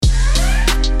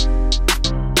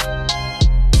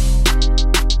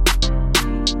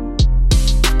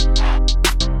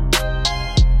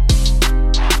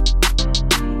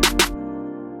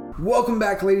Welcome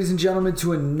back, ladies and gentlemen,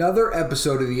 to another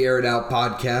episode of the Air It Out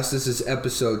podcast. This is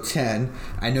episode 10.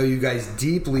 I know you guys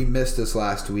deeply missed us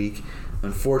last week.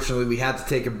 Unfortunately, we had to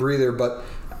take a breather, but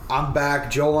I'm back.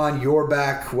 Jolan, you're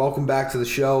back. Welcome back to the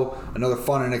show. Another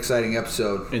fun and exciting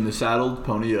episode. In the saddle,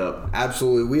 pony up.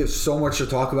 Absolutely. We have so much to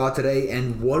talk about today.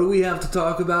 And what do we have to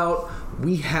talk about?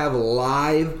 We have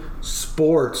live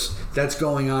sports that's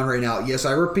going on right now. Yes,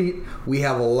 I repeat, we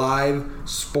have live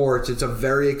sports. It's a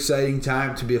very exciting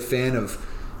time to be a fan of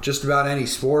just about any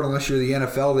sport. Unless you're the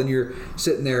NFL, then you're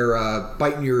sitting there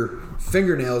biting your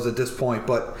fingernails at this point.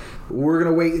 But we're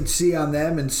going to wait and see on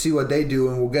them and see what they do,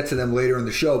 and we'll get to them later in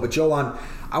the show. But Jolan,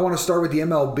 I want to start with the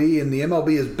MLB, and the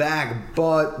MLB is back,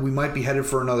 but we might be headed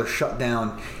for another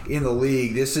shutdown in the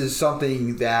league. This is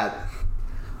something that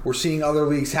we're seeing other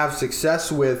leagues have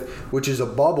success with, which is a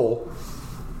bubble.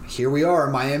 Here we are,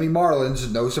 Miami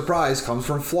Marlins, no surprise, comes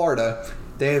from Florida.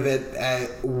 They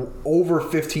have over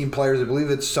 15 players. I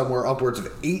believe it's somewhere upwards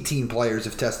of 18 players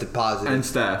have tested positive. And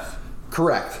staff.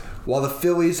 Correct. While the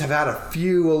Phillies have had a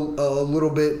few a little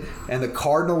bit, and the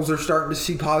Cardinals are starting to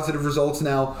see positive results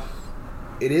now,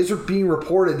 it is being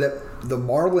reported that the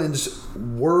Marlins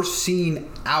were seen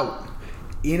out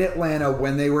in Atlanta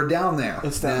when they were down there.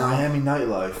 It's that Miami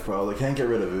nightlife, bro. They can't get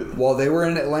rid of it. Well, they were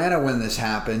in Atlanta when this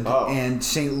happened, and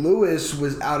St. Louis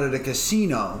was out at a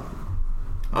casino.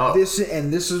 This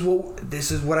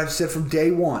is what I've said from day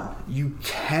one. You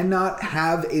cannot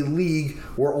have a league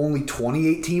where only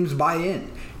 28 teams buy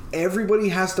in. Everybody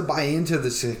has to buy into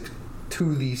the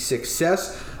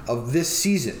success of this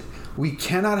season. We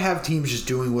cannot have teams just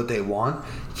doing what they want.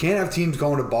 You can't have teams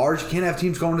going to bars. You can't have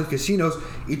teams going to casinos.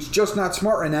 It's just not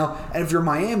smart right now. And if you're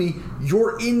Miami,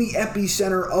 you're in the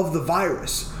epicenter of the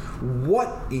virus.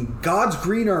 What in God's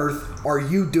green earth are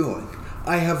you doing?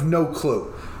 I have no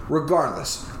clue.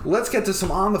 Regardless, let's get to some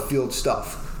on-the-field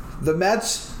stuff. The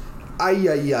Mets,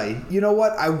 you know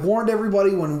what? I warned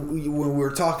everybody when we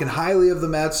were talking highly of the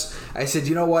Mets. I said,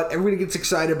 you know what? Everybody gets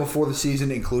excited before the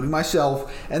season, including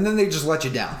myself, and then they just let you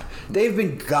down. They've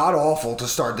been god-awful to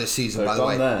start this season, by the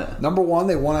way. Number one,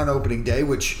 they won on opening day,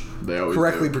 which they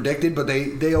correctly predicted, but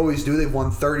they always do. They've won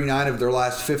 39 of their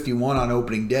last 51 on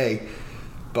opening day.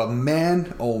 But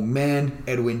man, oh man,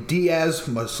 Edwin Diaz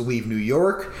must leave New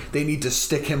York. They need to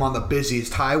stick him on the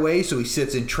busiest highway so he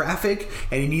sits in traffic,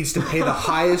 and he needs to pay the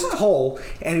highest toll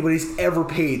anybody's ever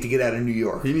paid to get out of New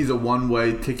York. He needs a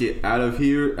one-way ticket out of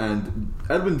here, and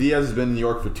Edwin Diaz has been in New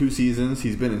York for 2 seasons.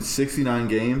 He's been in 69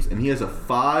 games, and he has a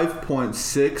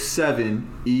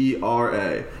 5.67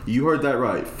 ERA. You heard that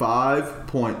right,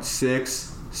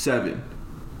 5.67.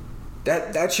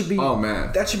 That should be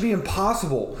that should be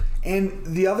impossible. And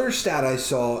the other stat I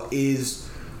saw is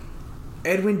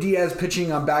Edwin Diaz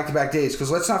pitching on back-to-back days.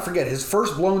 Because let's not forget, his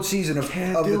first blown season of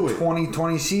the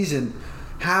 2020 season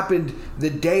happened the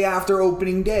day after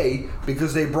opening day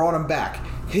because they brought him back.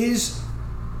 His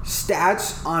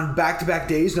stats on back-to-back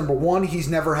days, number one, he's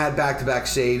never had back-to-back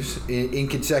saves in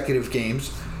consecutive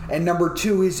games. And number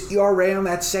two, his ERA on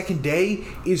that second day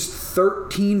is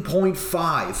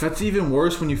 13.5. That's even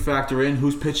worse when you factor in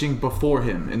who's pitching before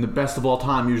him in the best of all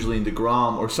time, usually in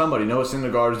DeGrom or somebody. Noah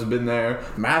Syndergaard has been there.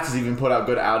 Matz has even put out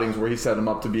good outings where he set him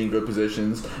up to be in good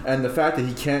positions. And the fact that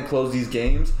he can't close these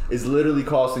games is literally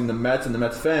costing the Mets and the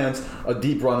Mets fans a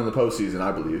deep run in the postseason,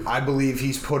 I believe. I believe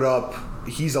he's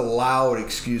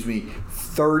allowed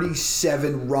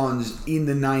 37 runs in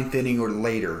the 9th inning or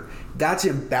later. That's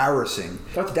embarrassing.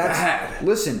 That's bad.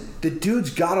 Listen, the dude's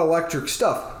got electric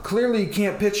stuff. Clearly, he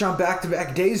can't pitch on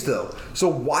back-to-back days, though. So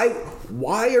why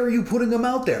are you putting him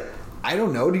out there? I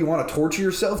don't know. Do you want to torture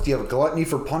yourself? Do you have a gluttony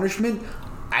for punishment?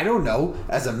 I don't know.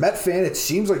 As a Met fan, it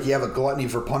seems like you have a gluttony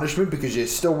for punishment because you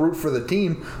still root for the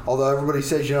team. Although everybody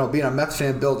says, being a Mets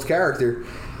fan builds character.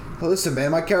 Well, listen,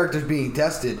 man, my character's being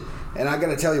tested. And I got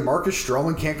to tell you, Marcus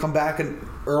Stroman can't come back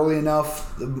early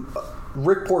enough.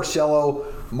 Rick Porcello,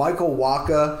 Michael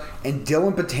Wacha, and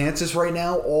Dylan Betances right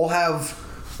now all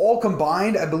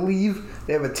combined, I believe,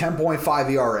 they have a 10.5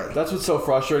 ERA. That's what's so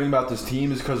frustrating about this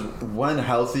team is because when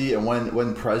healthy and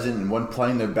when present and when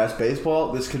playing their best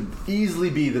baseball, this could easily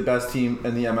be the best team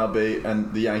in the MLB,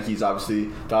 and the Yankees,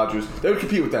 obviously, Dodgers. They would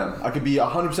compete with them. I could be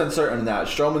 100% certain of that.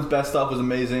 Stroman's best stuff was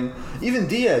amazing. Even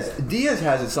Diaz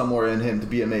has it somewhere in him to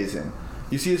be amazing.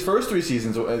 You see his first 3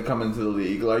 seasons coming into the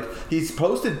league. Like, he's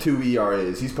posted 2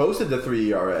 ERAs. He's posted the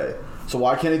 3 ERA. So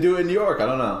why can't he do it in New York? I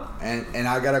don't know. And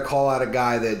I got to call out a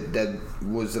guy that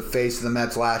was the face of the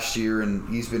Mets last year, and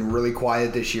he's been really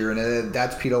quiet this year, and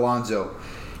that's Pete Alonso.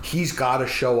 he's got to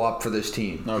show up for this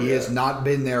team. Oh, he yeah. has not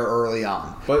been there early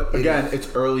on. But again,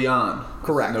 it's early on.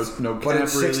 Correct. No camp but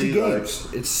it's 60 really, games.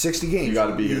 It's 60 games. You got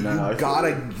to be here now. You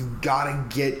gotta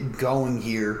get going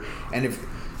here. And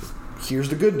here's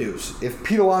the good news: if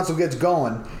Pete Alonso gets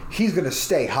going, he's gonna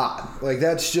stay hot. Like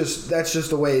that's just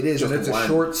the way it is. Just and it's a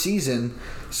short season,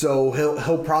 so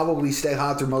he'll probably stay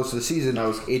hot through most of the season.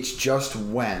 It's just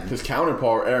when his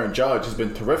counterpart Aaron Judge has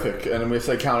been terrific, and when we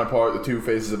say counterpart, the two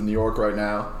faces of New York right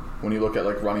now. When you look at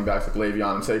like running backs like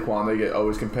Le'Veon and Saquon, they get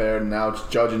always compared, and now it's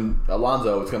Judge and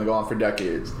Alonso. It's going to go on for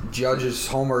decades. Judge has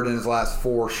homered in his last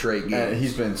 4 straight games. And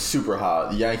he's been super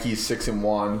hot. The Yankees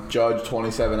 6-1. Judge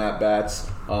 27 at bats,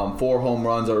 4 home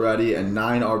runs already, and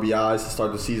 9 RBIs to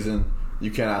start the season. You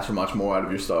can't ask for much more out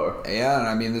of your star. Yeah, and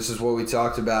I mean this is what we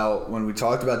talked about when we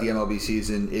talked about the MLB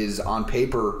season. Is on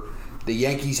paper. The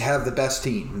Yankees have the best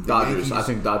team. Dodgers. I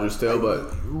think Dodgers still,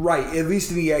 but... Right, at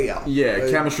least in the AL. Yeah,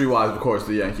 chemistry-wise, of course,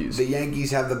 the Yankees. The Yankees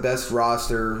have the best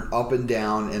roster up and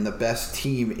down and the best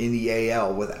team in the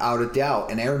AL, without a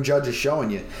doubt. And Aaron Judge is showing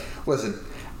you. Listen,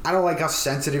 I don't like how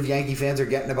sensitive Yankee fans are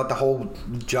getting about the whole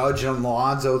Judge and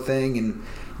Alonso thing. And,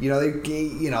 they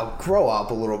grow up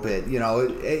a little bit.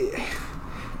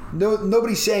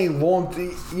 Nobody's saying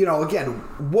again,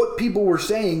 what people were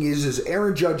saying is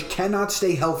Aaron Judge cannot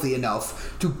stay healthy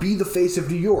enough to be the face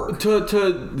of New York. To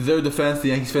their defense, the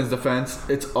Yankees fans' defense,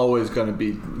 it's always going to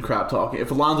be crap talking.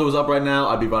 If Alonso was up right now,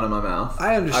 I'd be running my mouth.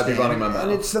 I understand. I'd be running my mouth.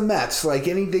 And it's the Mets. Like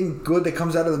anything good that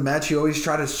comes out of the Mets, you always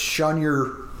try to shun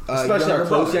your especially our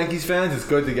close brother. Yankees fans. It's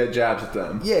good to get jabs at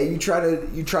them. Yeah, you try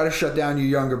to shut down your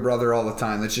younger brother all the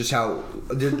time. That's just how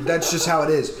it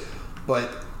is. But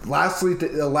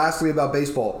lastly about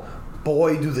baseball,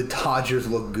 boy, do the Dodgers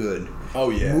look good. Oh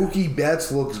yeah, Mookie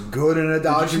Betts looks good in a Dodger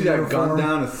uniform. Did you see that uniform. gun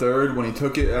down to third when he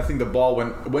took it? I think the ball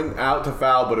went out to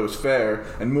foul, but it was fair.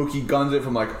 And Mookie guns it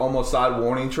from like almost side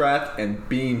warning track and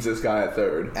beams this guy at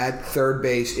third. At third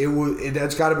base,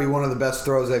 that's got to be one of the best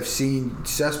throws I've seen.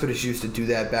 Cespedes used to do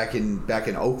that back in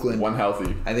Oakland. One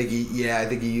healthy. I think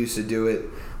he used to do it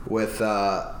with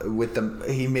the.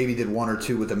 He maybe did 1 or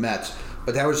 2 with the Mets,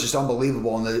 but that was just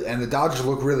unbelievable. And the Dodgers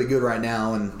look really good right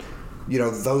now. And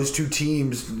those two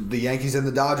teams, the Yankees and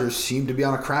the Dodgers, seem to be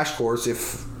on a crash course.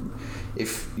 If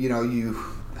you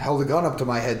held a gun up to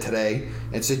my head today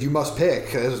and said you must pick,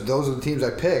 because those are the teams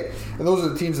I picked, and those are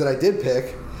the teams that I did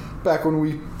pick back when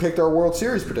we picked our World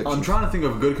Series predictions. I'm trying to think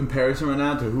of a good comparison right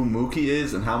now to who Mookie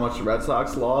is and how much the Red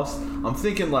Sox lost. I'm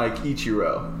thinking like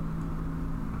Ichiro.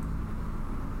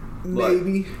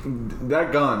 Maybe.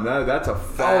 That gun, that's a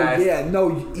fast... Oh, yeah.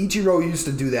 No, Ichiro used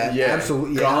to do that. Yeah,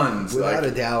 absolutely. guns. Yeah, without a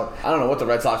doubt. I don't know what the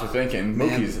Red Sox are thinking.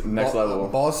 Mookie's next level.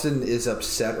 Boston is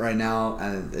upset right now,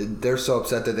 and they're so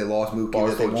upset that they lost Mookie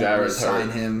that they won't Jarrett's sign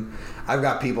hurt. him. I've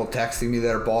got people texting me that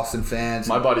are Boston fans.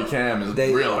 My buddy Cam is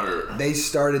real hurt. They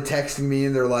started texting me,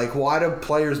 and they're like, why do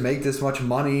players make this much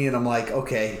money? And I'm like,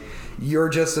 okay, you're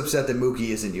just upset that Mookie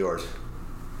isn't yours.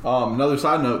 Another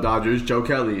side note, Dodgers, Joe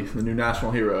Kelly, the new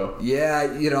national hero. Yeah,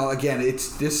 again,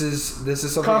 this is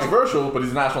something controversial, but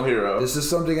he's a national hero. This is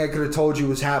something I could have told you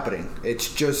was happening.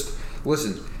 It's just,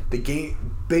 listen, the game,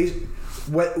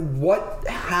 what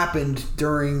happened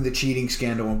during the cheating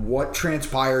scandal and what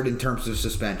transpired in terms of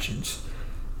suspensions.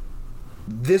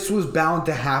 This was bound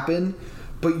to happen,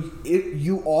 but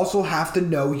you also have to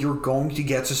know you're going to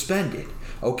get suspended,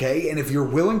 okay? And if you're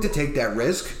willing to take that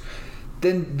risk,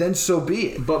 then so be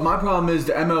it. But my problem is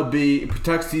the MLB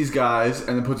protects these guys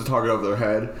and then puts a target over their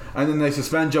head. And then they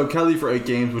suspend Joe Kelly for 8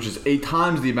 games, which is 8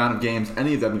 times the amount of games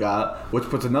any of them got, which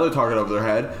puts another target over their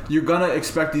head. You're going to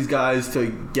expect these guys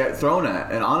to get thrown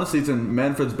at. And honestly, it's in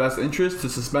Manfred's best interest to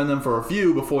suspend them for a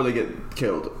few before they get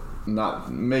killed.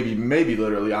 Not maybe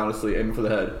literally, honestly, aiming for the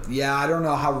head. Yeah, I don't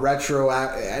know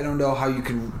how you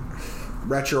can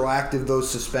retroactive those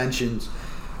suspensions.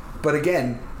 But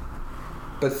again,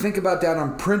 think about that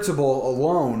on principle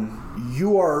alone.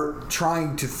 You are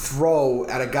trying to throw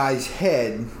at a guy's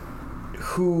head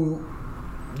who,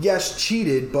 yes,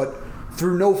 cheated, but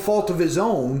through no fault of his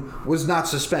own, was not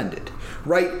suspended.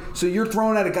 Right? So you're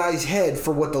throwing at a guy's head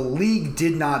for what the league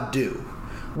did not do.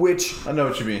 Which I know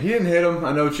what you mean. He didn't hit him.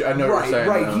 I know what you're saying.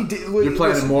 Right, now. He did. You're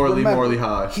playing it morally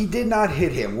high. He did not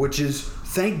hit him, which is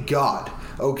thank God.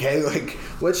 Okay, like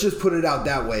let's just put it out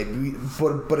that way.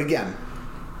 But again,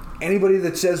 anybody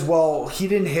that says, well, he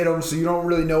didn't hit him, so you don't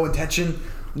really know intention.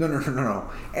 No.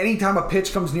 Anytime a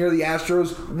pitch comes near the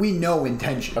Astros, we know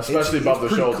intention. Especially above the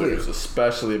shoulders. Clear.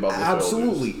 Especially above the shoulders.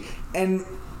 Absolutely. And,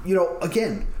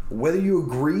 again, whether you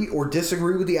agree or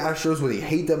disagree with the Astros, whether you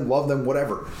hate them, love them,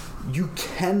 whatever, you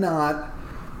cannot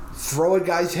throw at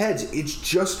guys' heads.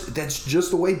 That's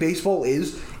just the way baseball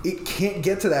is. It can't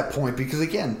get to that point because,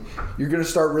 again, you're going to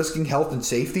start risking health and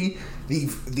safety. The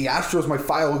Astros might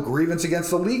file a grievance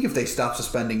against the league if they stop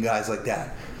suspending guys like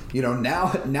that.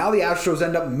 Now the Astros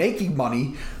end up making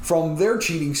money from their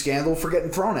cheating scandal for getting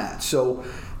thrown at. So,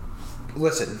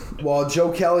 listen, while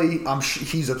Joe Kelly,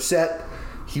 he's upset.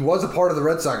 He was a part of the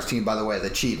Red Sox team, by the way,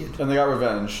 that cheated. And they got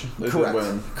revenge. They did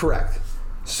win. Correct.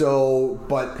 So,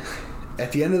 but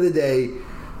at the end of the day,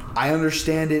 I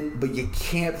understand it, but you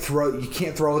can't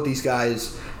throw at these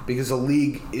guys because the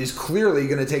league is clearly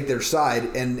going to take their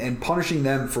side, and punishing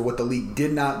them for what the league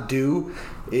did not do,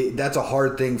 that's a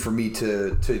hard thing for me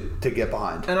to get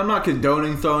behind. And I'm not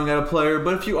condoning throwing at a player,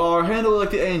 but if you are, handle it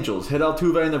like the Angels. Hit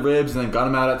Altuve in the ribs and then got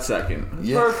him out at second.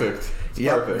 It's perfect.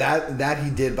 Yeah, that he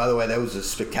did, by the way. That was a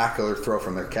spectacular throw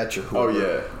from their catcher.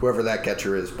 Whoever that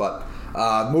catcher is. But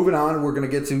moving on, we're going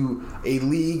to get to a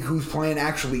league whose plan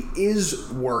actually is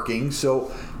working.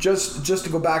 So just to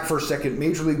go back for a second,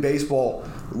 Major League Baseball,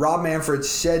 Rob Manfred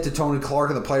said to Tony Clark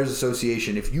and the Players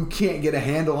Association, if you can't get a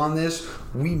handle on this,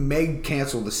 we may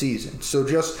cancel the season. So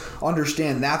just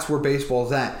understand that's where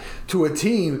baseball's at. To a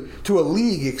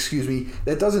league,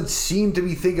 that doesn't seem to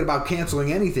be thinking about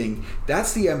canceling anything,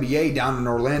 that's the NBA down in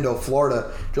Orlando,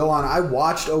 Florida. Jolan, I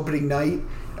watched opening night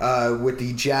with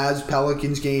the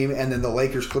Jazz-Pelicans game and then the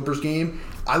Lakers-Clippers game.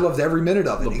 I loved every minute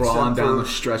of it. LeBron down the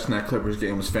stretch in that Clippers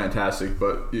game was fantastic,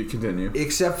 but you continue.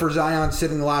 Except for Zion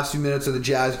sitting the last few minutes of the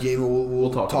Jazz game.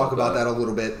 We'll talk about that a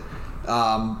little bit.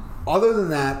 Other than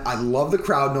that, I love the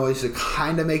crowd noise to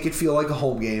kind of make it feel like a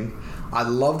home game. I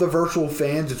love the virtual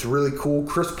fans. It's really cool.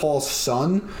 Chris Paul's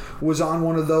son was on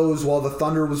one of those while the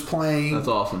Thunder was playing. That's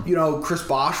awesome. Chris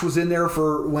Bosh was in there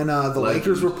for when the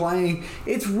Lakers were playing.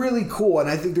 It's really cool, and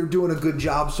I think they're doing a good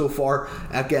job so far.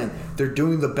 Again, they're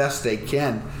doing the best they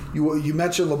can. You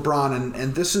mentioned LeBron,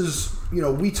 and this is,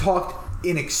 we talked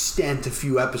in extent a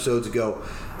few episodes ago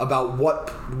about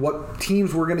what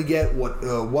teams we're going to get, what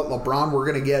LeBron we're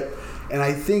going to get, and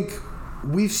I think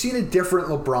we've seen a different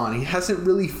LeBron. He hasn't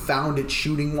really found it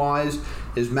shooting-wise.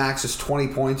 His max is 20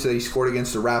 points that he scored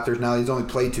against the Raptors. Now he's only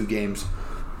played 2 games.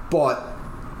 But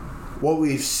what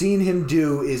we've seen him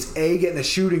do is, A, get in a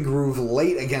shooting groove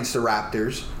late against the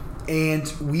Raptors,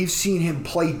 and we've seen him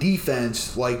play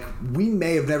defense like we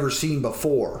may have never seen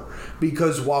before.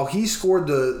 Because while he scored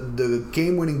the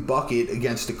game-winning bucket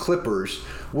against the Clippers,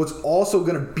 what's also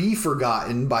going to be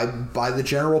forgotten by the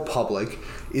general public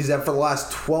is that for the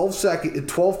last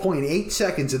 12.8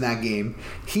 seconds in that game,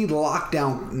 he locked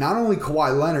down not only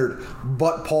Kawhi Leonard,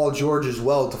 but Paul George as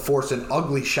well to force an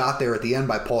ugly shot there at the end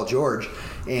by Paul George,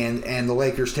 and the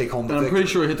Lakers take home the victory. I'm pretty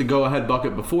sure he hit the go-ahead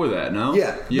bucket before that, no?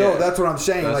 Yeah. No, that's what I'm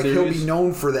saying. That series? He'll be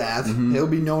known for that. Mm-hmm. He'll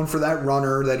be known for that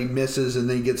runner that he misses and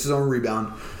then he gets his own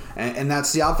rebound. And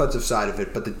that's the offensive side of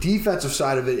it. But the defensive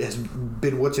side of it has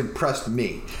been what's impressed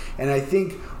me. And I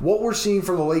think what we're seeing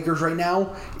from the Lakers right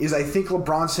now is I think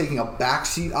LeBron's taking a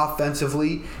backseat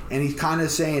offensively, and he's kind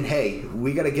of saying, hey,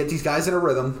 we got to get these guys in a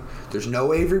rhythm. There's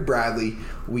no Avery Bradley.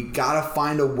 We got to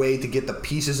find a way to get the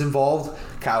pieces involved.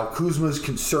 Kyle Kuzma is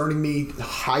concerning me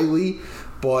highly,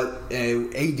 but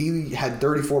AD had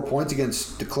 34 points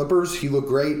against the Clippers. He looked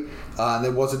great. And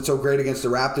it wasn't so great against the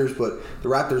Raptors, but the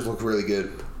Raptors looked really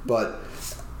good. But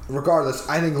regardless,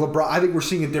 I think we're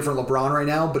seeing a different LeBron right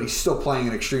now, but he's still playing at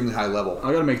an extremely high level.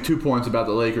 I got to make 2 points about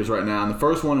the Lakers right now. And the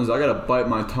first one is I got to bite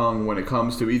my tongue when it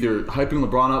comes to either hyping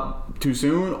LeBron up too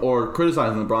soon or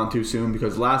criticizing LeBron too soon,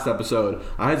 because last episode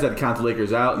I had to count the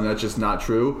Lakers out, and that's just not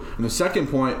true. And the second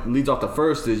point leads off the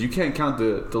first is you can't count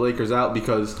the Lakers out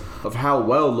because of how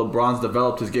well LeBron's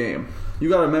developed his game. You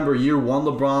got to remember, year one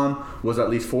LeBron was at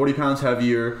least 40 pounds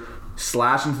heavier,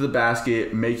 slashing to the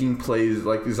basket, making plays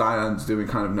like Zion's doing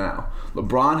kind of now.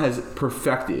 LeBron has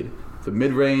perfected the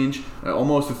mid-range,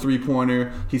 almost a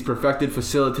three-pointer. He's perfected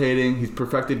facilitating. He's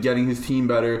perfected getting his team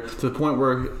better to the point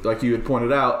where, like you had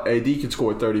pointed out, AD could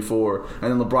score 34,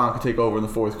 and then LeBron could take over in the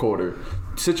fourth quarter.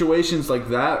 Situations like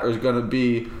that are going to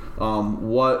be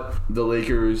what the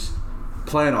Lakers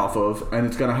plan off of, and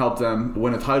it's going to help them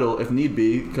win a title if need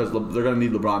be, because they're going to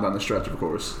need LeBron down the stretch, of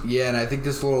course. Yeah, and I think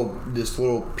this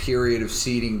little period of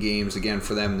seeding games again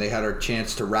for them, they had a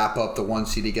chance to wrap up the 1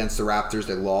 seed against the Raptors.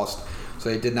 They lost, so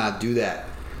they did not do that.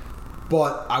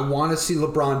 But I want to see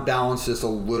LeBron balance this a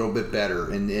little bit better,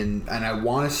 and I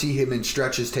want to see him in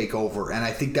stretches take over, and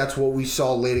I think that's what we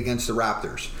saw late against the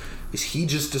Raptors. Is he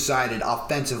just decided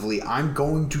offensively, I'm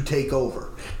going to take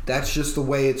over. That's just the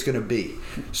way it's going to be.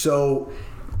 So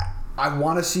I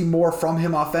want to see more from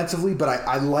him offensively, but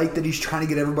I like that he's trying to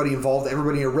get everybody involved,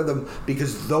 everybody in a rhythm,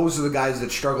 because those are the guys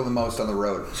that struggle the most on the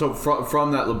road. So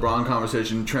from that LeBron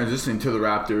conversation, transitioning to the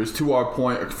Raptors, to our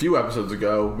point a few episodes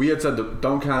ago, we had said that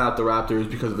don't count out the Raptors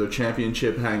because of their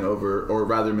championship hangover, or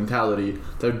rather mentality.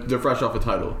 They're fresh off a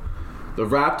title. The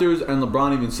Raptors, and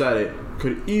LeBron even said it,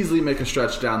 could easily make a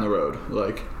stretch down the road.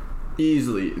 Like,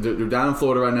 easily. They're down in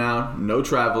Florida right now, no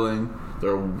traveling.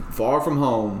 They're far from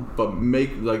home, but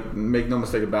make no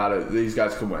mistake about it, these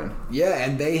guys can win. Yeah,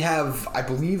 and they have, I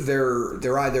believe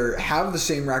they're either have the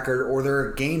same record or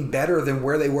they're a game better than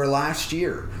where they were last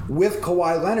year with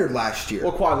Kawhi Leonard last year.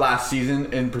 Well, Kawhi last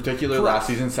season in particular, Correct. last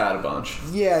season sat a bunch.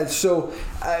 Yeah, so,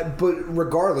 but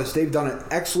regardless, they've done an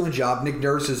excellent job. Nick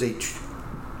Nurse is a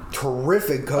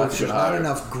terrific coach. There's not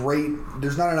enough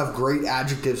great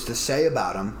adjectives to say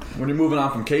about him. When you're moving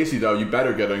on from Casey, though, you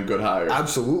better get a good hire.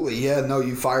 Absolutely, yeah. No,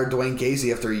 you fired Dwayne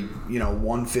Casey after he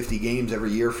won 50 games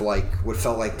every year for like what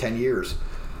felt like 10 years.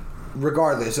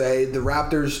 Regardless, the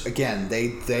Raptors, again,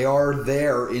 they are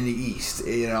there in the East.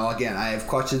 Again, I have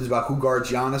questions about who guards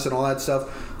Giannis and all that stuff,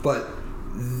 but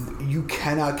you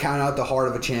cannot count out the heart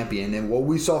of a champion. And what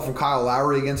we saw from Kyle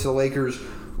Lowry against the Lakers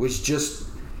was just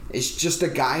a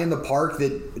guy in the park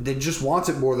that just wants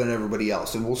it more than everybody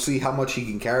else. And we'll see how much he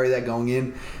can carry that going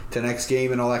in to next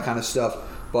game and all that kind of stuff.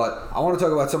 But I want to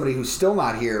talk about somebody who's still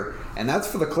not here, and that's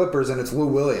for the Clippers, and it's Lou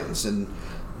Williams. And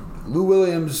Lou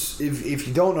Williams, if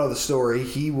you don't know the story,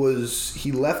 he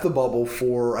left the bubble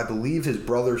for, I believe, his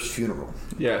brother's funeral.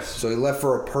 Yes. So he left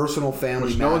for a personal family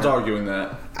Which matter. no one's arguing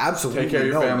that. Absolutely. Take care of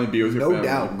your family, be with your family. No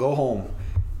doubt. Go home.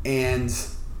 And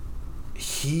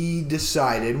he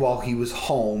decided while he was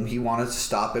home he wanted to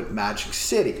stop at Magic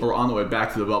City. Or on the way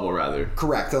back to the bubble, rather.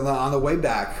 Correct. On the way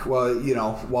back, well,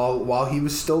 while he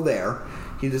was still there,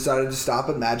 he decided to stop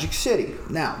at Magic City.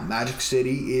 Now, Magic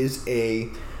City is a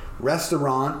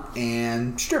restaurant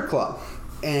and strip club.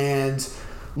 And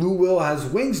Lou Will has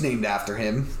wings named after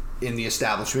him in the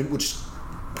establishment, which is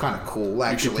kind of cool,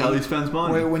 actually. You can tell he spends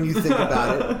money. When you think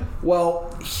about it.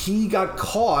 Well, he got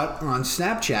caught on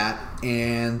Snapchat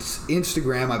and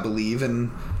Instagram, I believe,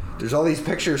 and there's all these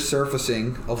pictures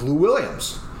surfacing of Lou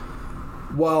Williams.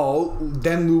 Well,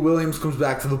 then Lou Williams comes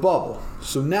back to the bubble.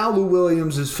 So now Lou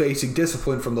Williams is facing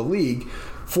discipline from the league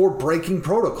for breaking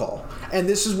protocol. And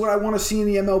this is what I want to see in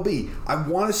the MLB. I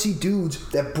want to see dudes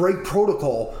that break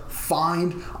protocol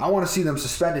fined. I want to see them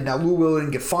suspended. Now, Lou Will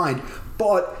didn't get fined,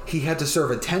 but he had to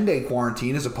serve a 10-day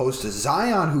quarantine as opposed to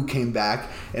Zion, who came back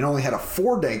and only had a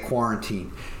 4-day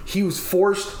quarantine. He was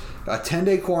forced a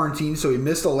 10-day quarantine, so he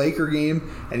missed a Laker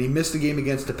game, and he missed the game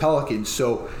against the Pelicans.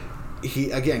 So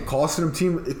he, again, costing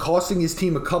his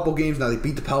team a couple games. Now they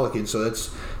beat the Pelicans, so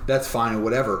that's fine or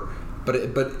whatever.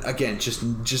 But again,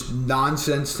 just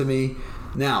nonsense to me.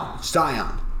 Now,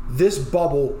 Zion. This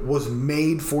bubble was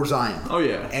made for Zion. Oh,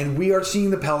 yeah. And we are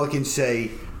seeing the Pelicans say,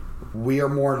 we are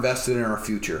more invested in our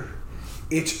future.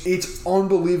 It's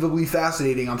unbelievably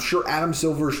fascinating. I'm sure Adam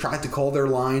Silver has tried to call their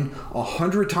line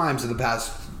 100 times in the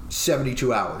past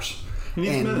 72 hours. He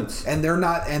needs minutes. And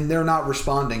they're not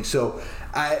responding. So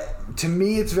to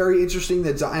me, it's very interesting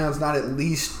that Zion's not at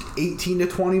least 18 to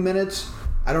 20 minutes.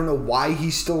 I don't know why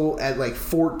he's still at like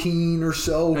 14 or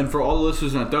so. And for all the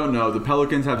listeners that don't know, the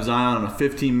Pelicans have Zion on a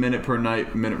 15-minute per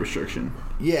night minute restriction.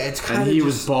 Yeah, it's kind of. And he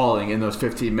was balling in those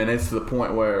 15 minutes to the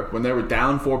point where when they were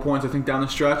down 4 points, I think down the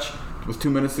stretch, with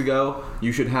 2 minutes to go,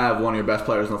 you should have one of your best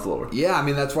players on the floor. Yeah, I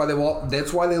mean that's why they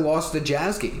lost the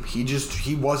Jazz game.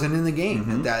 He wasn't in the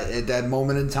game at that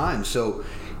moment in time. So,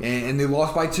 and they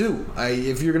lost by 2.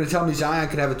 If you're going to tell me Zion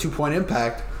could have a 2-point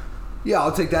impact, yeah,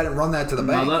 I'll take that and run that to the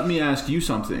bank. Now let me ask you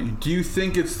something. Do you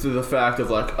think it's to the fact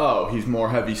of like, oh, he's more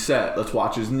heavy set, let's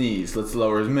watch his knees, let's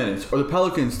lower his minutes, or the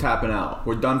Pelicans tapping out?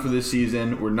 We're done for this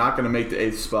season. We're not going to make the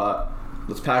 8th spot.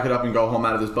 Let's pack it up and go home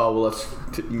out of this bubble. Let's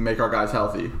make our guys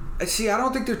healthy. See, I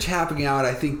don't think they're tapping out.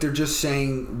 I think they're just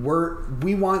saying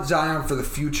we want Zion for the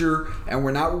future, and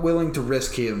we're not willing to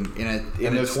risk him in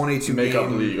a 22 make game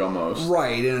up league almost.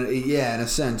 Right? In a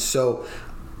sense. So,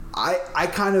 I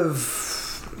kind of.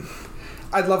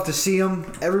 I'd love to see him.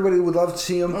 Everybody would love to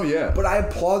see him. Oh, yeah. But I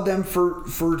applaud them for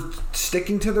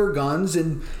sticking to their guns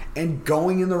and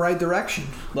going in the right direction.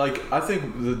 Like, I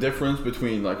think the difference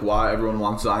between like why everyone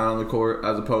wants Zion on the court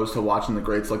as opposed to watching the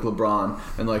greats like LeBron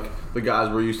and like the guys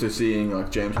we're used to seeing,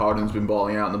 like James Harden's been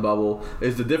balling out in the bubble,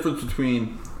 is the difference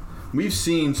between we've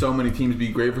seen so many teams be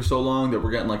great for so long that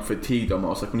we're getting like fatigued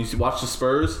almost. Like when you watch the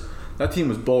Spurs, that team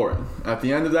was boring. At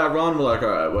the end of that run, we're like, all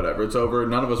right, whatever, it's over.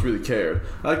 None of us really cared.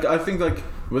 I think like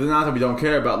But not that we don't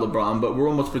care about LeBron, but we're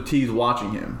almost fatigued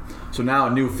watching him. So now a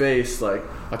new face, like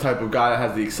a type of guy that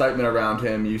has the excitement around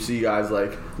him. You see guys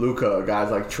like Luka,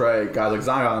 guys like Trey, guys like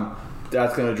Zion.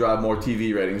 That's going to drive more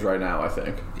TV ratings right now, I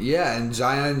think. Yeah, and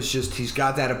Zion's he's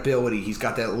got that ability. He's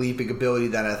got that leaping ability,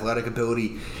 that athletic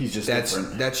ability. He's just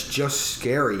different. That's just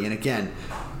scary. And again,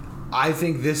 I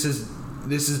think this is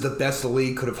the best the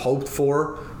league could have hoped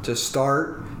for to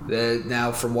start.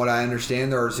 Now, from what I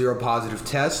understand, there are 0 positive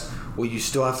tests. What you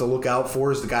still have to look out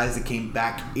for is the guys that came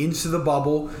back into the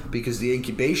bubble, because the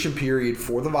incubation period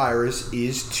for the virus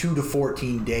is 2 to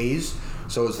 14 days.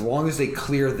 So as long as they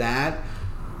clear that,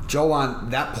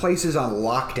 Jolan, that place is on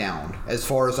lockdown, as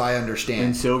far as I understand.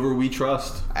 In Silver, we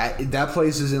trust. That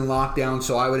place is in lockdown,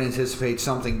 so I would anticipate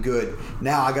something good.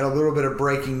 Now, I got a little bit of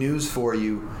breaking news for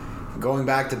you. Going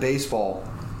back to baseball,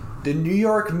 the New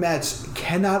York Mets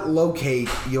cannot locate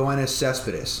Yoenis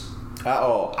Cespedes. At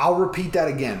all. I'll repeat that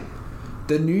again.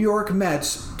 The New York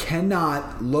Mets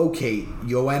cannot locate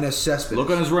Yoenis Cespedes. Look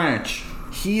on his ranch.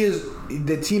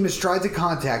 The team has tried to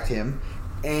contact him,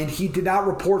 and he did not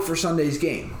report for Sunday's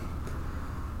game.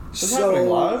 What's happening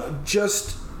live?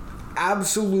 Just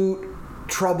absolute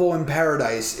trouble in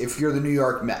paradise if you're the New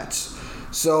York Mets.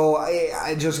 So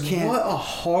I just can't. What a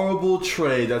horrible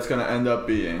trade that's going to end up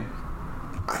being.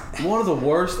 One of the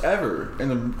worst ever in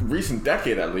the recent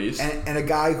decade, at least. And a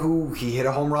guy who he hit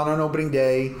a home run on opening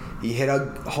day. He hit a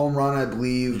home run, I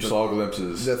believe. You saw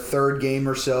glimpses. The third game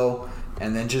or so,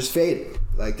 and then just faded.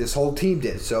 Like this whole team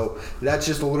did. So that's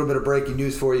just a little bit of breaking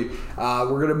news for you.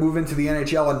 We're going to move into the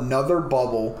NHL, another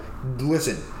bubble.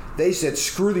 Listen, they said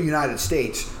screw the United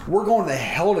States. We're going to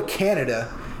hell to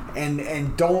Canada,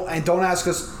 and don't ask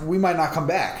us. We might not come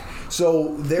back.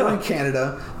 So they're in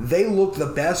Canada. They look the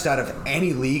best out of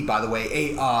any league, by the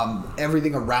way.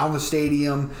 Everything around the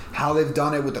stadium, how they've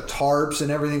done it with the tarps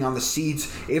and everything on the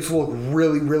seats, it's looked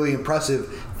really, really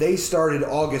impressive. They started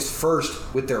August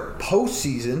 1st with their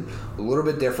postseason, a little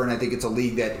bit different. I think it's a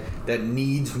league that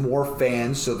needs more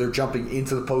fans, so they're jumping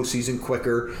into the postseason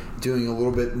quicker, doing a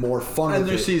little bit more fun. And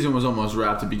their season was almost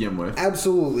wrapped to begin with.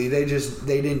 Absolutely, they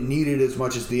didn't need it as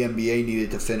much as the NBA needed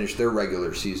to finish their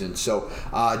regular season. So,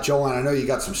 Joel, I know you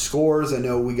got some scores. I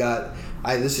know we got.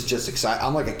 This is just exciting.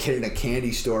 I'm like a kid in a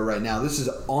candy store right now. This is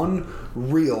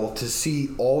unreal to see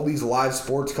all these live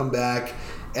sports come back,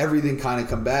 everything kind of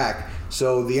come back.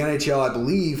 So the NHL, I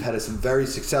believe, had a very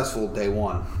successful day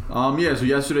one. So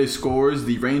yesterday's scores: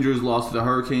 the Rangers lost to the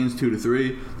Hurricanes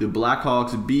 2-3. The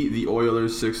Blackhawks beat the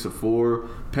Oilers 6-4.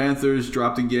 Panthers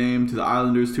dropped a game to the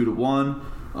Islanders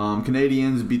 2-1.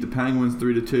 Canadians beat the Penguins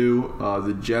 3-2.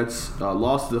 The Jets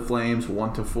lost to the Flames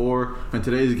 1-4. In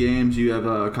today's games, you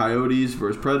have Coyotes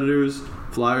versus Predators,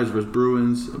 Flyers versus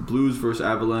Bruins, Blues versus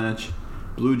Avalanche,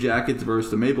 Blue Jackets versus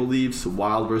the Maple Leafs,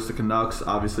 Wild versus the Canucks.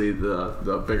 Obviously,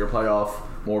 the bigger playoff.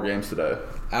 More games today.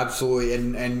 Absolutely,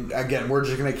 and again, we're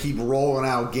just gonna keep rolling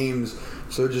out games.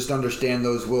 So just understand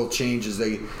those will change as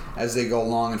they go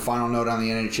along. And final note on the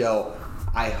NHL: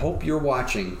 I hope you're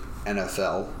watching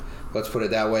NFL. Let's put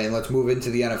it that way, and let's move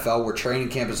into the NFL, where training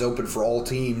camp is open for all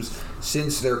teams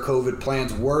since their COVID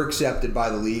plans were accepted by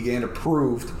the league and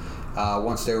approved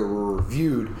once they were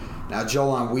reviewed. Now,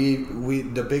 Jolan, we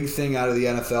the big thing out of the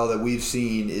NFL that we've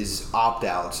seen is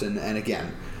opt-outs, and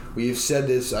again, we've said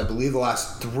this, I believe, the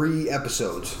last 3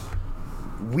 episodes.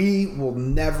 We will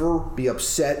never be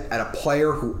upset at a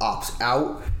player who opts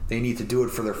out. They need to do it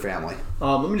for their family.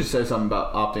 Let me just say something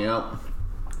about opting out.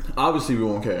 Obviously, we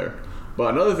won't care.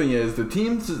 But another thing is, the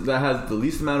teams that has the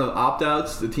least amount of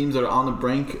opt-outs, the teams that are on the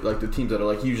brink, like the teams that are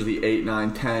like usually 8,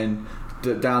 9, 10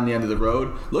 down the end of the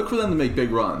road, look for them to make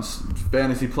big runs.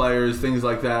 Fantasy players, things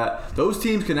like that. Those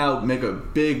teams can now make a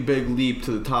big, big leap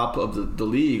to the top of the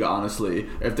league, honestly,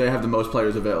 if they have the most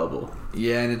players available.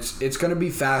 Yeah, and it's going to be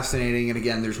fascinating. And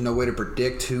again, there's no way to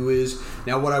predict who is.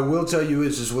 Now, what I will tell you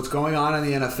is what's going on in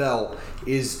the NFL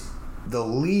is the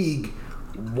league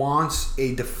wants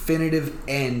a definitive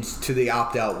end to the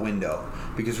opt-out window,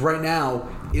 because right now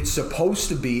it's supposed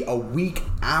to be a week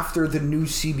after the new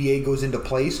CBA goes into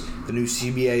place. The new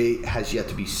CBA has yet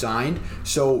to be signed,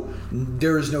 so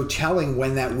there is no telling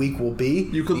when that week will be.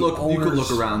 You could look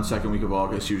around second week of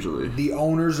August usually. The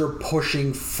owners are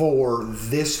pushing for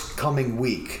this coming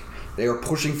week. They are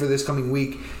pushing for this coming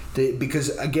week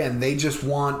because again, they just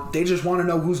want to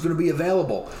know who's going to be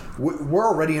available. We're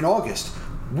already in August.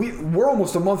 We're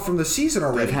almost a month from the season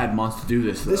already. They've had months to do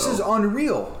this, though. This is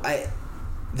unreal.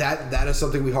 That is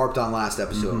something we harped on last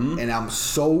episode, and I'm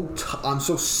so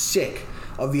sick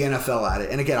of the NFL at it.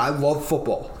 And again, I love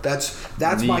football. That's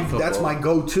my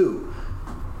go-to.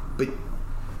 But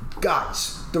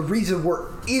guys, the reason we're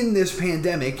in this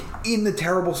pandemic, in the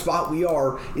terrible spot we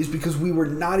are, is because we were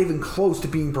not even close to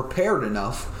being prepared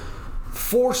enough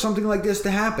for something like this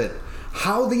to happen.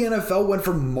 How the NFL went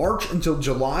from March until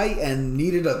July and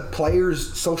needed a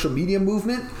players' social media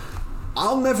movement,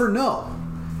 I'll never know.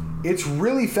 It's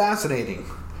really fascinating.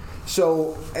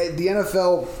 So, the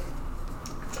NFL,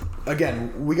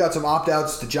 again, we got some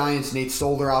opt-outs. The Giants, Nate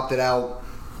Solder opted out.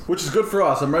 Which is good for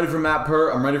us. I'm ready for Matt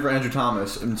Pert. I'm ready for Andrew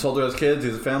Thomas. And Solder has kids. He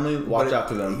has a family. Watch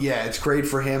after them. Yeah, it's great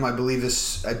for him. I believe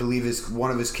one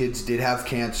of his kids did have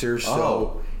cancer,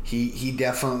 so he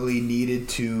definitely needed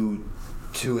to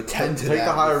attend to that. Take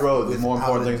the higher road. There's more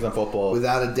important things than football.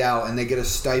 Without a doubt. And they get a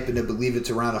stipend. I believe it's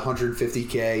around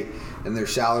 $150K, and their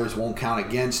salaries won't count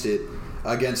against the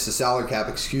salary cap,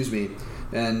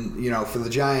 And, for the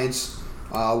Giants,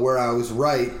 where I was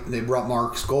right, they brought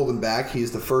Marcus Golden back.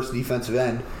 He's the first defensive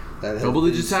end that had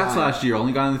double-digit sacks last year.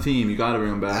 Only guy on the team. You got to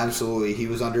bring him back. Absolutely. He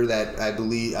was under that, I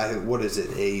believe,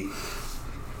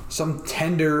 some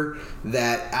tender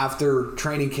that after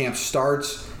training camp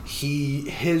starts,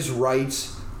 his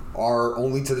rights are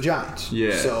only to the Giants.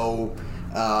 Yeah. So,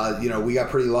 we got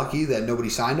pretty lucky that nobody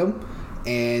signed him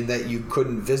and that you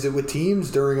couldn't visit with teams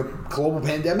during a global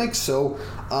pandemic. So,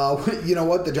 you know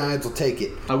what? The Giants will take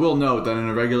it. I will note that in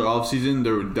a regular offseason,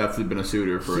 there would definitely been a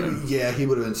suitor for him. Yeah, he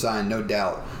would have been signed, no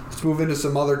doubt. Let's move into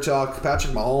some other talk.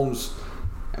 Patrick Mahomes,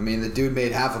 the dude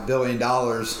made $500 million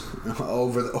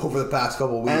over the past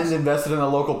couple of weeks. And invested in a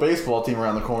local baseball team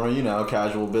around the corner,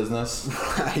 casual business.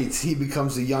 Right. He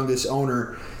becomes the youngest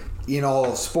owner in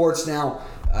all of sports now.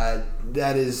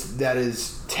 That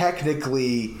is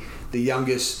technically the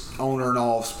youngest owner in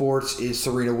all of sports is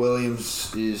Serena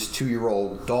Williams'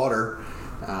 2-year-old daughter.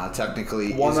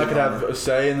 Technically, one that could have a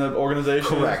say in the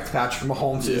organization. Correct. Patrick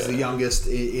Mahomes is the youngest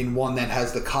in one that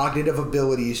has the cognitive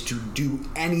abilities to do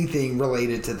anything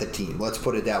related to the team. Let's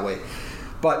put it that way.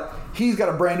 But he's got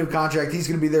a brand new contract. He's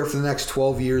going to be there for the next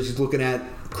 12 years. He's looking at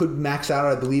could max out,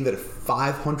 I believe, at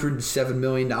 $507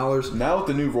 million. Now with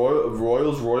the new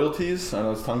Royals royalties, I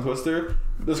know it's a tongue twister.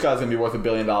 This guy's going to be worth $1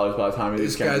 billion by the time he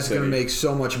leaves Kansas City. This guy's going to make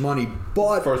so much money,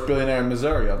 but first billionaire in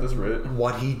Missouri at this rate.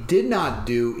 What he did not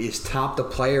do is top the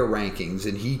player rankings,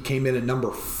 and he came in at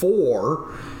number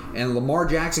 4, and Lamar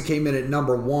Jackson came in at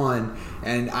number 1.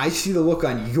 And I see the look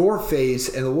on your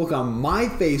face and the look on my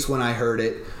face when I heard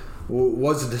it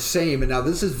was the same. And now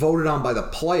this is voted on by the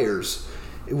players,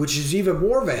 which is even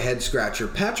more of a head scratcher.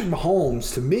 Patrick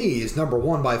Mahomes, to me, is number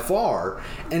 1 by far.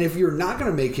 And if you're not going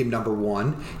to make him number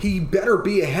 1, he better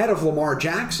be ahead of Lamar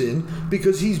Jackson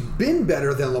because he's been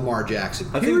better than Lamar Jackson,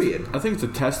 period. I think it's a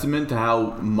testament to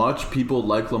how much people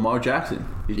like Lamar Jackson.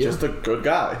 He's just a good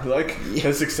guy.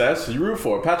 His success, you root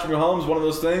for. Patrick Mahomes, one of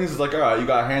those things, is like, all right, you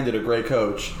got handed a great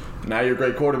coach. Now you're a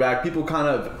great quarterback. People kind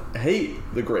of hate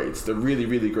the greats, the really,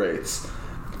 really greats.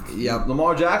 Yep.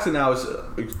 Lamar Jackson now is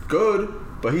good,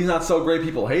 but he's not so great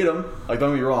people hate him. Don't get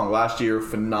me wrong, last year,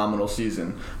 phenomenal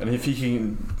season. And if he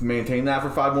can maintain that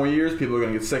for 5 more years, people are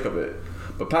going to get sick of it.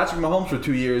 But Patrick Mahomes for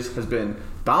 2 years has been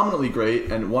dominantly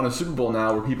great and won a Super Bowl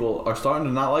now where people are starting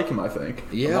to not like him, I think.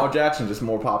 Yeah. Lamar Jackson's just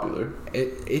more popular.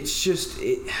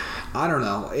 I don't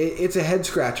know. It's a head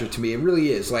scratcher to me. It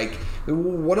really is.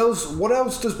 What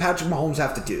else does Patrick Mahomes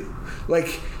have to do?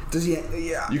 Does he?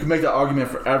 Yeah. You can make that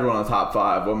argument for everyone on the top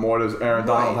 5. What more does Aaron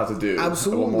Donald have to do?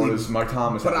 Absolutely. What more does Mike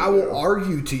Thomas have to do? But I will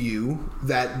argue to you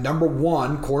that number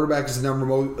 1, quarterback is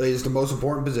the most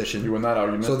important position. You win that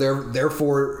argument. So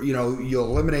therefore, you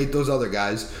eliminate those other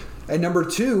guys. And number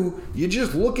 2, you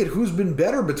just look at who's been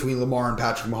better between Lamar and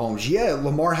Patrick Mahomes. Yeah,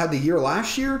 Lamar had the year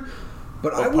last year,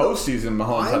 but postseason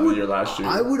Mahomes had the year last year.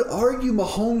 I would argue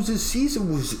Mahomes'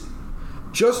 season was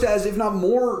just as, if not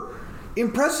more,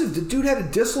 impressive. The dude had a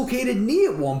dislocated knee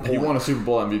at one point. He won a Super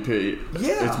Bowl MVP.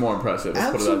 Yeah. It's more impressive.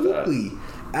 Let's Absolutely. Put it at that.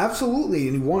 Absolutely.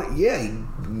 And he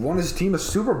won his team a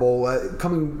Super Bowl,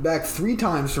 coming back 3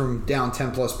 times from down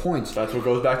 10-plus points. That's what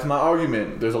goes back to my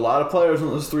argument. There's a lot of players on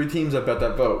those 3 teams that bet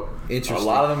that vote. Interesting.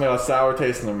 A lot of them got a sour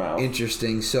taste in their mouth.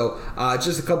 Interesting. So,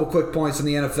 just a couple quick points on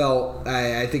the NFL.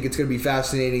 I think it's going to be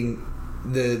fascinating.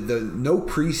 The no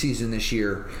preseason this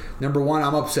year. Number 1,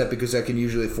 I'm upset because I can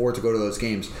usually afford to go to those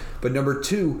games. But number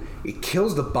 2, it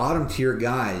kills the bottom tier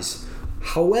guys.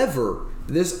 However,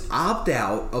 this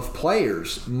opt-out of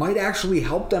players might actually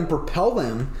help them propel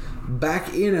them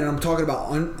back in. And I'm talking about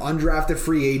undrafted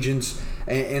free agents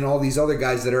and all these other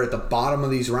guys that are at the bottom of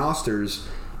these rosters.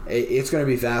 It's going to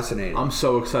be fascinating. I'm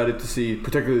so excited to see,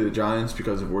 particularly the Giants,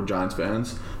 because we're Giants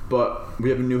fans. But we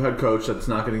have a new head coach that's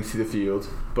not getting to see the field.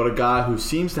 But a guy who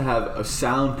seems to have a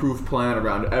soundproof plan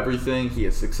around everything. He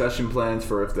has succession plans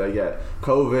for if they get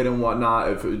COVID and whatnot,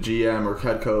 if a GM or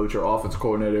head coach or offense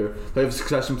coordinator. They have a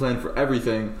succession plan for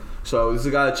everything. So this is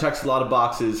a guy that checks a lot of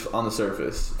boxes on the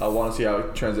surface. I want to see how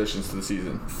it transitions to the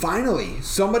season. Finally,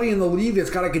 somebody in the league that's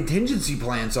got a contingency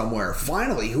plan somewhere.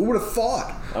 Finally, who would have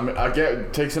thought? I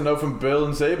mean, takes a note from Bill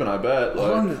and Saban, I bet.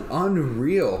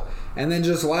 Unreal. And then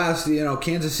just last,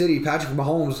 Kansas City, Patrick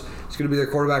Mahomes is going to be their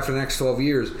quarterback for the next 12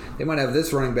 years. They might have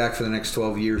this running back for the next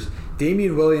 12 years.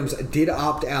 Damian Williams did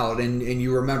opt out, and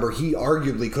you remember he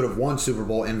arguably could have won Super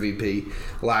Bowl MVP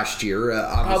last year.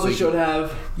 Probably should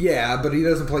have. Yeah, but he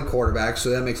doesn't play quarterback, so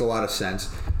that makes a lot of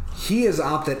sense. He has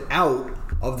opted out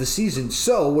of the season.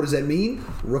 So what does that mean?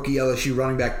 Rookie LSU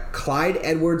running back Clyde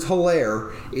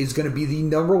Edwards-Helaire is going to be the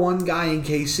number one guy in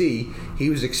KC. He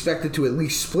was expected to at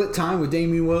least split time with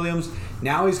Damian Williams.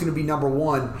 Now he's going to be number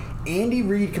one. Andy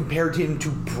Reid compared him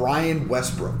to Brian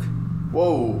Westbrook.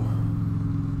 Whoa.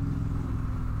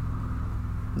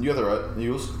 You got that right,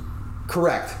 Eagles?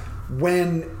 Correct.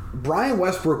 When Brian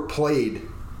Westbrook played,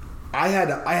 I had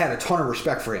a ton of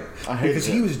respect for him because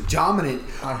he was dominant.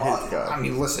 I hate the guy. I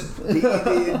mean, listen,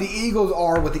 the Eagles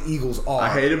are what the Eagles are. I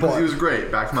hate him because he was great.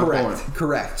 Back to my point.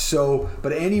 Correct. So,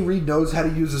 but Andy Reid knows how to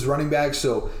use his running back.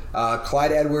 So,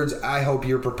 Clyde Edwards, I hope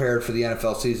you're prepared for the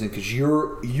NFL season because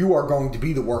you are going to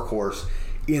be the workhorse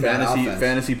in that offense.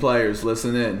 Fantasy players,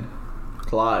 listen in.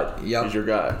 Clyde is your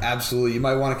guy. Absolutely. You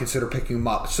might want to consider picking him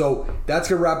up. So that's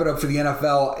going to wrap it up for the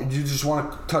NFL. You just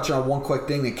want to touch on one quick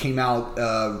thing that came out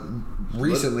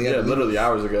recently. Literally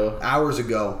hours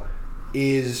ago.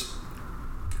 Is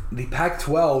the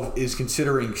Pac-12 is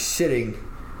considering sitting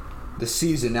the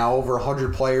season. Now over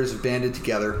 100 players have banded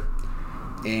together,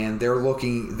 and they're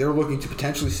looking to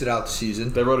potentially sit out the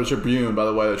season. They wrote a Tribune, by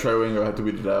the way, that Trey Wingo had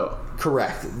tweeted out.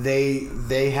 Correct.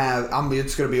 They have. I mean,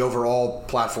 it's going to be over all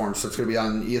platforms, so it's going to be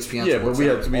on ESPN. Yeah, but we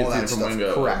had all that from stuff.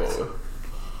 Wingo. Correct.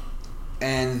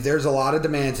 And there's a lot of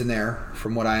demands in there,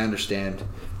 from what I understand.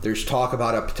 There's talk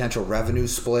about a potential revenue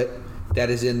split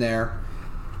that is in there.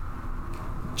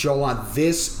 Jolan,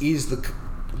 this is the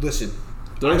listen.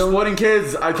 They're exploiting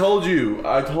kids. I told you.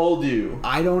 I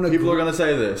don't agree. People are going to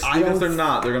say this. Even if they're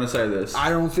not, they're going to say this.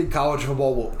 I don't think college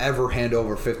football will ever hand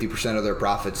over 50% of their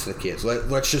profits to the kids.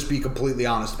 Let's just be completely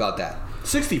honest about that.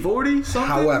 60-40? Something?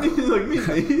 However. Like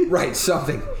me. Right,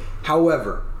 something.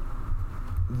 However,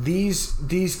 these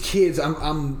kids,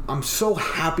 I'm so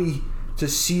happy to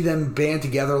see them band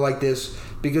together like this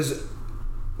because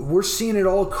we're seeing it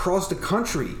all across the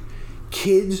country.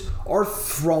 Kids are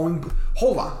throwing...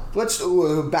 Hold on. Let's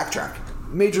backtrack.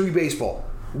 Major League Baseball.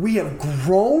 We have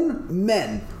grown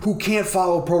men who can't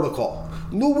follow protocol.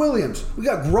 Lou Williams. We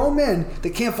got grown men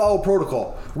that can't follow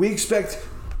protocol. We expect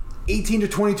 18 to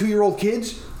 22-year-old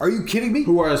kids? Are you kidding me?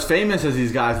 Who are as famous as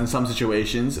these guys in some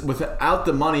situations, without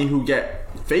the money, who get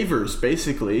favors,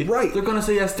 basically. Right. They're going to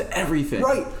say yes to everything.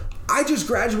 Right. I just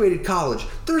graduated college.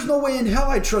 There's no way in hell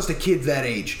I'd trust a kid that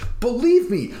age.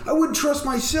 Believe me, I wouldn't trust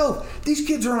myself. These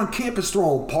kids are on campus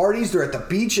throwing parties. They're at the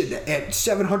beach at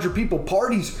 700 people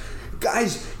parties.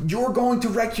 Guys, you're going to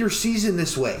wreck your season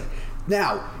this way.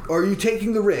 Now, are you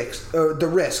taking the risk?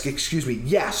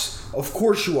 Yes, of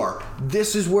course you are.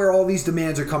 This is where all these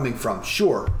demands are coming from.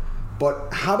 Sure. But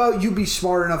how about you be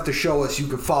smart enough to show us you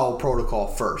can follow protocol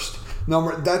first?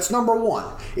 That's number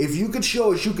one. If you could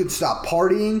show us you could stop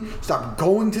partying, stop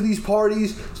going to these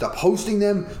parties, stop hosting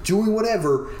them, doing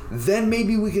whatever, then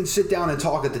maybe we can sit down and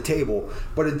talk at the table.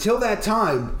 But until that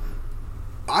time,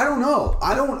 I don't know.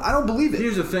 I don't believe it.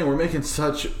 Here's the thing: we're making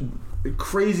such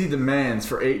crazy demands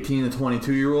for 18 to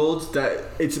 22-year-olds that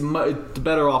it's the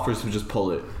better offers to just pull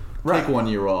it. Right. Take 1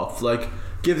 year off. Like,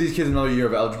 give these kids another year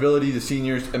of eligibility, the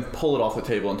seniors, and pull it off the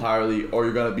table entirely, or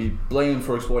you're going to be blamed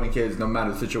for exploiting kids no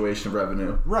matter the situation of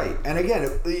revenue. Right. And again,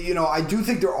 I do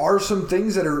think there are some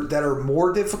things that are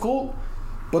more difficult,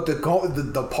 but the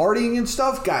partying and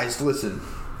stuff, guys, listen.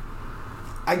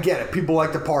 I get it. People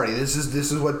like to party. This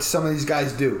is what some of these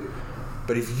guys do.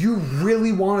 But if you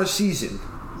really want a season,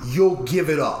 you'll give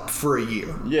it up for a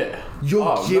year. Yeah.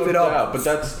 You'll give it up.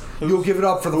 But you'll give it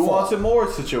up for the who fall. wants it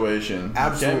more situation.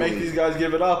 Absolutely. You can't make these guys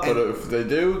give it up, but if they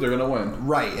do, they're going to win.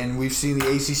 Right, and we've seen the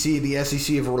ACC, the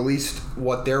SEC have released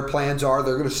what their plans are.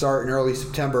 They're going to start in early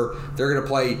September. They're going to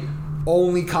play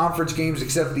only conference games,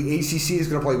 except the ACC is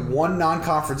going to play one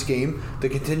non-conference game. The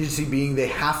contingency being they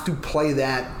have to play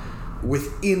that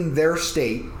within their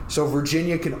state. So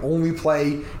Virginia can only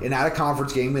play an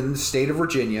out-of-conference game in the state of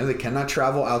Virginia. They cannot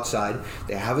travel outside.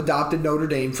 They have adopted Notre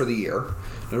Dame for the year.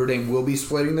 Notre Dame will be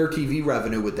splitting their TV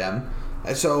revenue with them.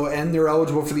 And they're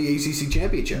eligible for the ACC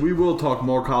championship. We will talk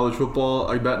more college football,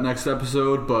 I bet, next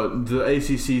episode. But the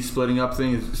ACC splitting up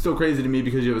thing is still crazy to me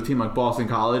because you have a team like Boston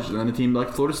College and then a team like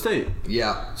Florida State.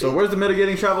 Yeah. So where's the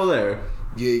mitigating travel there?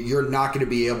 You're not going to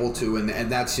be able to,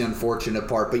 and that's the unfortunate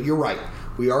part. But you're right.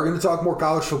 We are going to talk more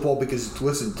college football because,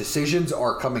 listen, decisions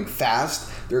are coming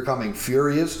fast. They're coming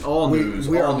furious.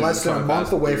 We are less than a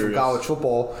month away from college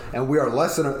football, and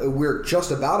we're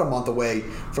just about a month away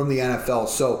from the NFL.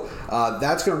 So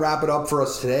that's going to wrap it up for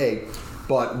us today.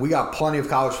 But we got plenty of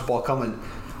college football coming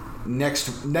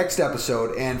next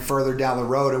episode and further down the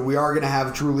road. And we are going to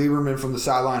have Drew Lieberman from the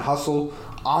Sideline Hustle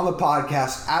on the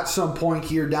podcast at some point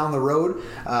here down the road.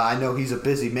 I know he's a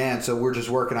busy man, so we're just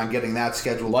working on getting that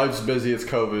scheduled. Life's busy. It's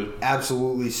COVID.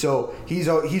 Absolutely. So he's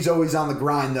always on the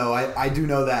grind, though. I do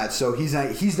know that. So he's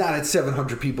not at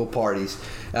 700 people parties,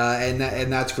 and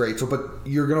that's great. So, but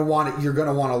you're gonna want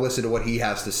to listen to what he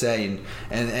has to say,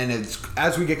 and it's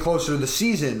as we get closer to the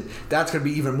season, that's gonna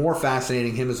be even more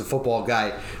fascinating. Him as a football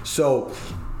guy. So,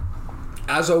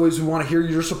 as always, we want to hear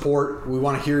your support. We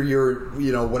want to hear your,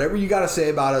 whatever you got to say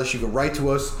about us. You can write to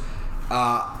us.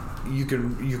 You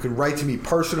can write to me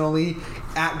personally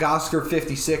at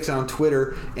Gosker56 on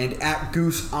Twitter and at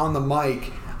Goose on the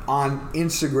Mic on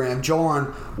Instagram. Joel,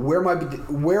 where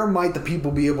might the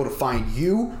people be able to find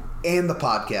you and the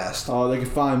podcast? They can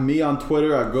find me on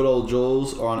Twitter at Good Old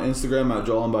Joel's or on Instagram at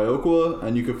Joel Mbayokwa,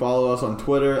 and you can follow us on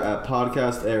Twitter at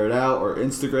Podcast Air It Out or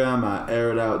Instagram at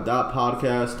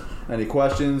airitout.podcast. Any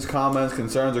questions, comments,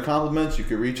 concerns, or compliments, you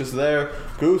can reach us there.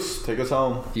 Goose, take us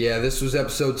home. Yeah, this was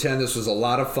episode 10. This was a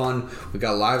lot of fun. We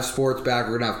got live sports back.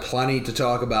 We're going to have plenty to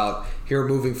talk about here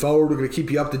moving forward. We're going to keep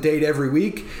you up to date every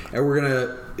week, and we're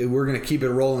going to keep it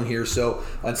rolling here. So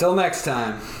until next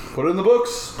time, put it in the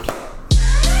books.